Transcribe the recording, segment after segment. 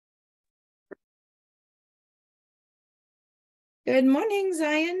Good morning,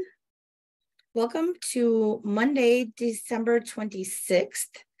 Zion. Welcome to Monday, December 26th.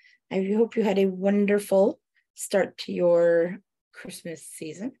 I hope you had a wonderful start to your Christmas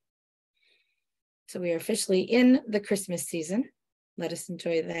season. So we are officially in the Christmas season. Let us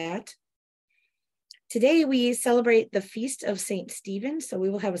enjoy that. Today we celebrate the feast of Saint Stephen, so we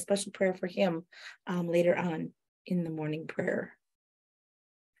will have a special prayer for him later on in the morning prayer.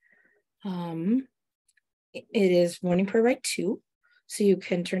 It is morning prayer right 2. So you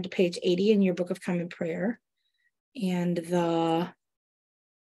can turn to page 80 in your Book of Common Prayer. And the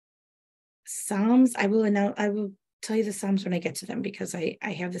Psalms, I will tell you the Psalms when I get to them, because I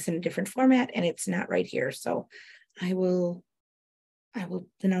have this in a different format and it's not right here. So I will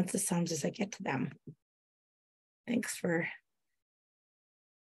announce the Psalms as I get to them. Thanks for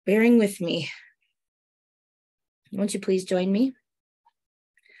bearing with me. Won't you please join me?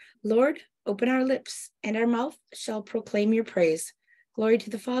 Lord, open our lips, and our mouth shall proclaim your praise. Glory to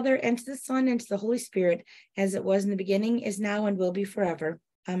the Father, and to the Son, and to the Holy Spirit, as it was in the beginning, is now, and will be forever.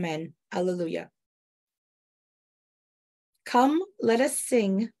 Amen. Alleluia. Come, let us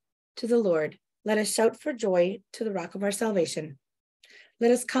sing to the Lord. Let us shout for joy to the rock of our salvation.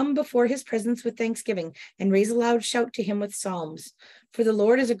 Let us come before his presence with thanksgiving, and raise a loud shout to him with psalms. For the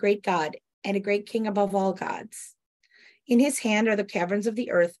Lord is a great God, and a great King above all gods. In his hand are the caverns of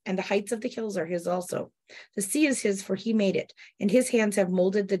the earth, and the heights of the hills are his also. The sea is his, for he made it, and his hands have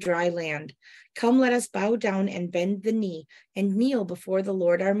molded the dry land. Come, let us bow down and bend the knee, and kneel before the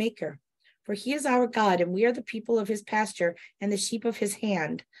Lord our Maker. For he is our God, and we are the people of his pasture, and the sheep of his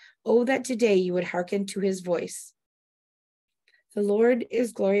hand. Oh, that today you would hearken to his voice. The Lord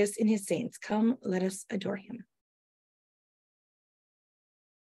is glorious in his saints. Come, let us adore him.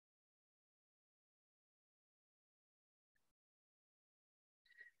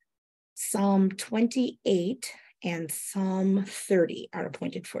 Psalm 28 and Psalm 30 are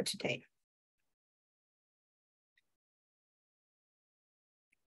appointed for today.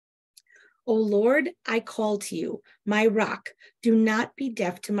 O Lord, I call to you, my rock. Do not be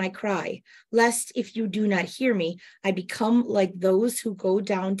deaf to my cry, lest if you do not hear me, I become like those who go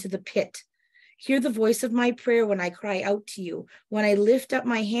down to the pit. Hear the voice of my prayer when I cry out to you, when I lift up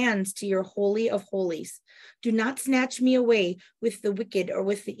my hands to your holy of holies. Do not snatch me away with the wicked or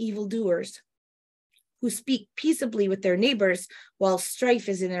with the evildoers, who speak peaceably with their neighbors while strife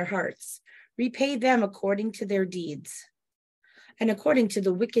is in their hearts. Repay them according to their deeds, and according to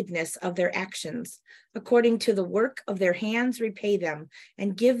the wickedness of their actions. According to the work of their hands, repay them,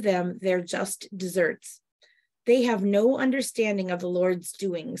 and give them their just deserts. They have no understanding of the Lord's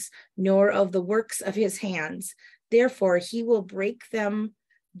doings, nor of the works of his hands. Therefore, he will break them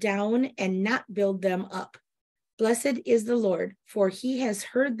down and not build them up. Blessed is the Lord, for he has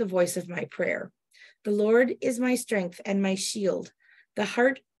heard the voice of my prayer. The Lord is my strength and my shield. The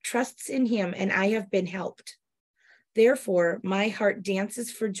heart trusts in him, and I have been helped. Therefore, my heart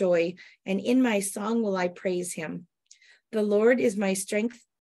dances for joy, and in my song will I praise him. The Lord is my strength,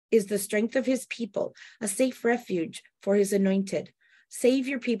 is the strength of his people, a safe refuge for his anointed. Save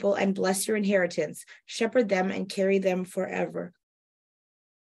your people and bless your inheritance. Shepherd them and carry them forever.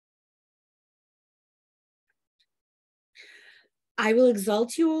 I will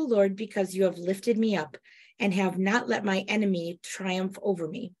exalt you, O Lord, because you have lifted me up and have not let my enemy triumph over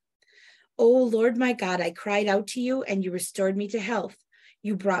me. O Lord, my God, I cried out to you, and you restored me to health.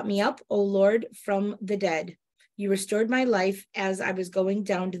 You brought me up, O Lord, from the dead. You restored my life as I was going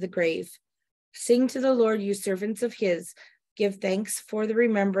down to the grave. Sing to the Lord, you servants of his. Give thanks for the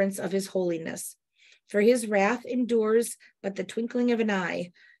remembrance of his holiness. For his wrath endures but the twinkling of an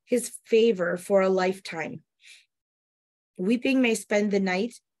eye, his favor for a lifetime. Weeping may spend the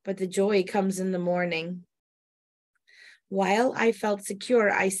night, but the joy comes in the morning. While I felt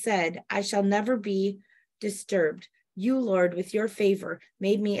secure, I said, I shall never be disturbed. You, Lord, with your favor,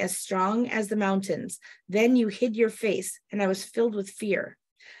 made me as strong as the mountains. Then you hid your face, and I was filled with fear.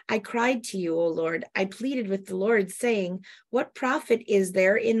 I cried to you, O Lord. I pleaded with the Lord, saying, what profit is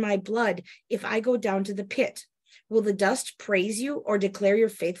there in my blood if I go down to the pit? Will the dust praise you or declare your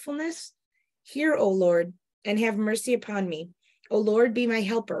faithfulness? Hear, O Lord, and have mercy upon me. O Lord, be my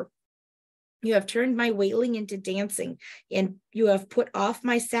helper. You have turned my wailing into dancing, and you have put off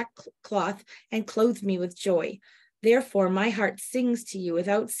my sackcloth and clothed me with joy. Therefore, my heart sings to you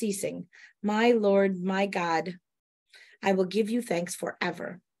without ceasing. My Lord, my God, I will give you thanks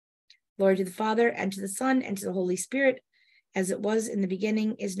forever. Glory to the Father, and to the Son, and to the Holy Spirit, as it was in the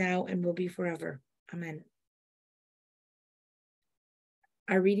beginning, is now, and will be forever. Amen.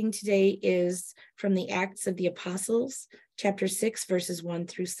 Our reading today is from the Acts of the Apostles, chapter 6, verses 1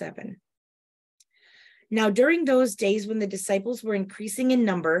 through 7. Now, during those days when the disciples were increasing in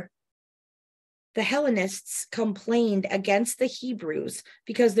number, the Hellenists complained against the Hebrews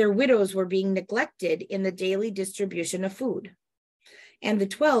because their widows were being neglected in the daily distribution of food. And the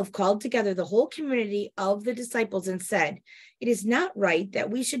 12 called together the whole community of the disciples and said, "It is not right that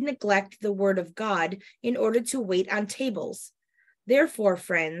we should neglect the word of God in order to wait on tables. Therefore,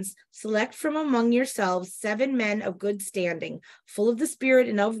 friends, select from among yourselves 7 men of good standing, full of the Spirit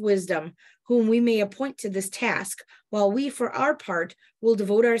and of wisdom, whom we may appoint to this task, while we, for our part, will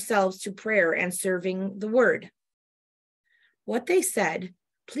devote ourselves to prayer and serving the word." What they said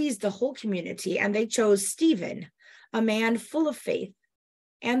pleased the whole community, and they chose Stephen, a man full of faith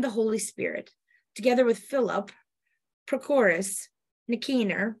and the Holy Spirit, together with Philip, Prochorus,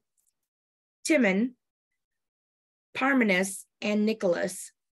 Nicanor, Timon, Parmenas, and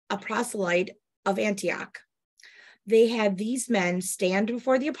Nicholas, a proselyte of Antioch. They had these men stand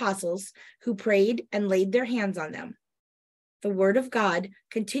before the apostles, who prayed and laid their hands on them. The word of God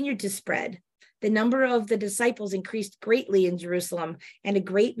continued to spread. The number of the disciples increased greatly in Jerusalem, and a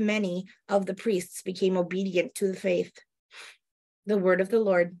great many of the priests became obedient to the faith. The word of the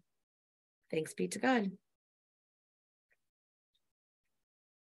Lord. Thanks be to God.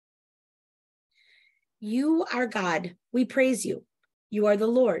 You are God. We praise you. You are the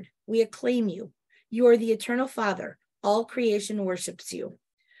Lord. We acclaim you. You are the eternal Father. All creation worships you.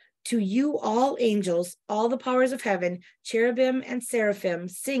 To you, all angels, all the powers of heaven, cherubim and seraphim,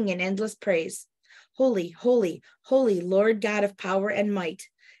 sing in endless praise. Holy, holy, holy, Lord God of power and might.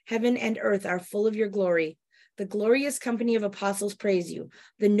 Heaven and earth are full of your glory. The glorious company of apostles praise you.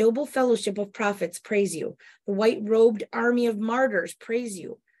 The noble fellowship of prophets praise you. The white-robed army of martyrs praise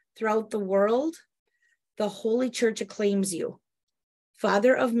you. Throughout the world, the holy church acclaims you.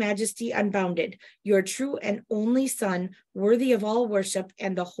 Father of majesty unbounded, your true and only Son, worthy of all worship,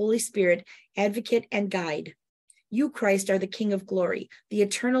 and the Holy Spirit, advocate and guide. You, Christ, are the King of glory, the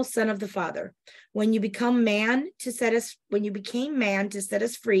eternal Son of the Father. When you became man to set us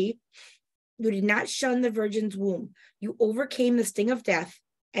free, you did not shun the virgin's womb. You overcame the sting of death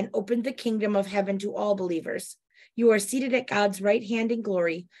and opened the kingdom of heaven to all believers. You are seated at God's right hand in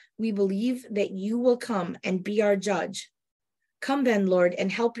glory. We believe that you will come and be our judge. Come then, Lord,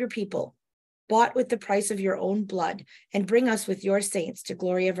 and help your people, bought with the price of your own blood, and bring us with your saints to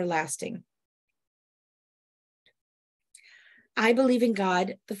glory everlasting. I believe in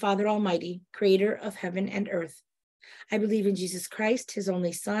God, the Father Almighty, creator of heaven and earth. I believe in Jesus Christ, his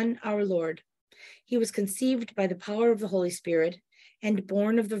only Son, our Lord. He was conceived by the power of the Holy Spirit and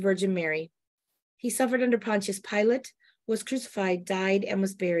born of the Virgin Mary. He suffered under Pontius Pilate, was crucified, died, and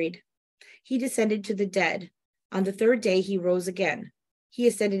was buried. He descended to the dead. On the 3rd day, he rose again. He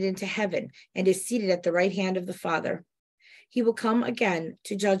ascended into heaven and is seated at the right hand of the Father. He will come again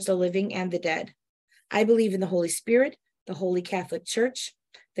to judge the living and the dead. I believe in the Holy Spirit, the Holy Catholic Church,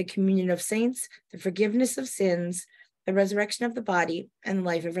 the communion of saints, the forgiveness of sins, the resurrection of the body, and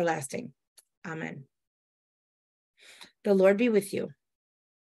life everlasting. Amen. The Lord be with you.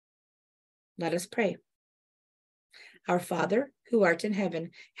 Let us pray. Our Father, who art in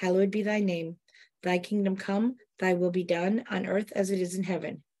heaven, hallowed be thy name. Thy kingdom come, thy will be done on earth as it is in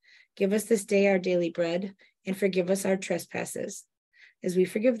heaven. Give us this day our daily bread, and forgive us our trespasses, as we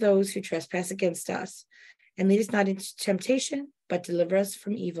forgive those who trespass against us. And lead us not into temptation, but deliver us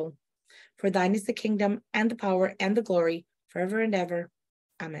from evil. For thine is the kingdom, and the power, and the glory, forever and ever.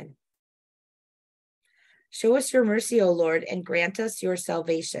 Amen. Show us your mercy, O Lord, and grant us your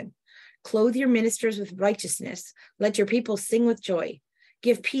salvation. Clothe your ministers with righteousness. Let your people sing with joy.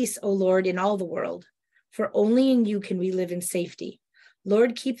 Give peace, O Lord, in all the world, for only in you can we live in safety.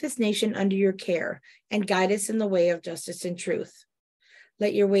 Lord, keep this nation under your care and guide us in the way of justice and truth.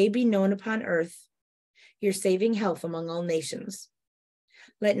 Let your way be known upon earth, your saving health among all nations.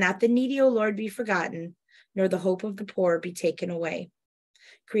 Let not the needy, O Lord, be forgotten, nor the hope of the poor be taken away.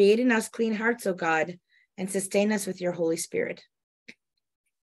 Create in us clean hearts, O God, and sustain us with your Holy Spirit.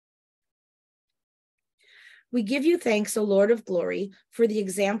 We give you thanks, O Lord of glory, for the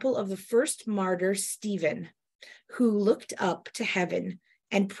example of the first martyr, Stephen, who looked up to heaven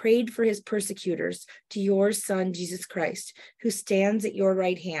and prayed for his persecutors, to your Son, Jesus Christ, who stands at your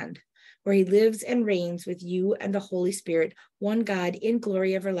right hand, where he lives and reigns with you and the Holy Spirit, one God, in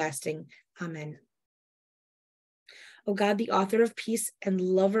glory everlasting. Amen. O God, the author of peace and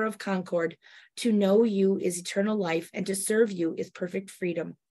lover of concord, to know you is eternal life, and to serve you is perfect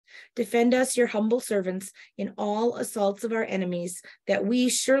freedom. Defend us, your humble servants, in all assaults of our enemies, that we,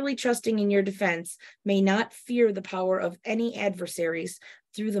 surely trusting in your defense, may not fear the power of any adversaries,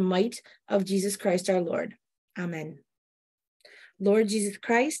 through the might of Jesus Christ our Lord. Amen. Lord Jesus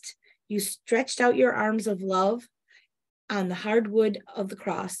Christ, You stretched out your arms of love on the hard wood of the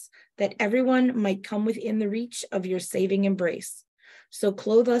cross, that everyone might come within the reach of your saving embrace. So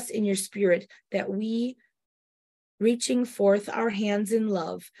clothe us in your spirit, that we, reaching forth our hands in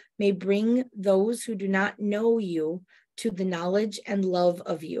love, may bring those who do not know you to the knowledge and love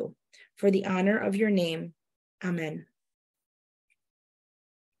of you. For the honor of your name. Amen.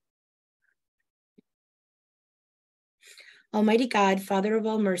 Almighty God, Father of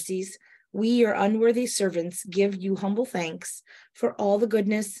all mercies, we, your unworthy servants, give you humble thanks for all your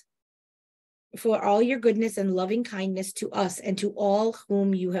goodness and loving kindness to us and to all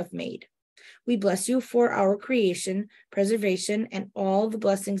whom you have made. We bless you for our creation, preservation, and all the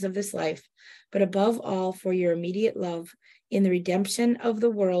blessings of this life, but above all for your immediate love in the redemption of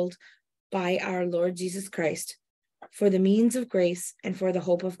the world by our Lord Jesus Christ, for the means of grace and for the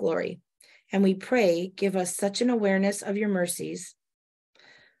hope of glory. And we pray, give us such an awareness of your mercies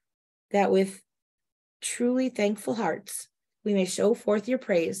that with truly thankful hearts, we may show forth your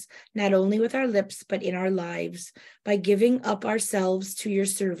praise, not only with our lips, but in our lives, by giving up ourselves to your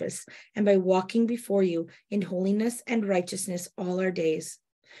service and by walking before you in holiness and righteousness all our days.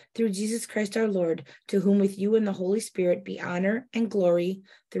 Through Jesus Christ our Lord, to whom with you and the Holy Spirit be honor and glory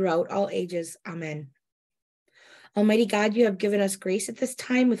throughout all ages. Amen. Almighty God, you have given us grace at this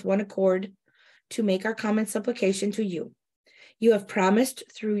time with one accord to make our common supplication to you. You have promised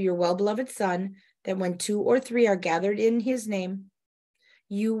through your well-beloved Son that when 2 or 3 are gathered in his name,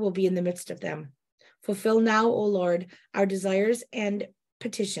 you will be in the midst of them. Fulfill now, O Lord, our desires and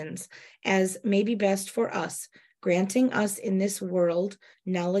petitions as may be best for us, granting us in this world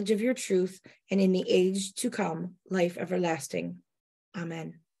knowledge of your truth, and in the age to come, life everlasting.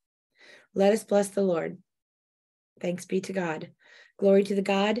 Amen. Let us bless the Lord. Thanks be to God. Glory to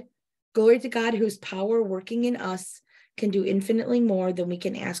God whose power working in us can do infinitely more than we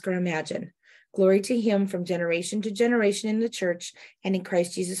can ask or imagine. Glory to him from generation to generation in the church and in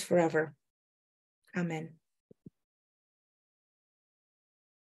Christ Jesus forever. Amen.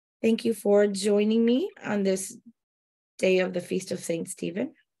 Thank you for joining me on this day of the Feast of St.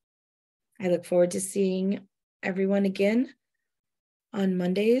 Stephen. I look forward to seeing everyone again on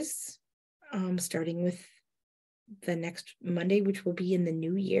Mondays, starting with the next Monday, which will be in the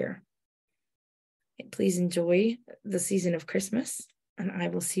new year. Please enjoy the season of Christmas, and I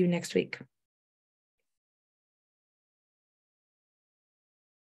will see you next week.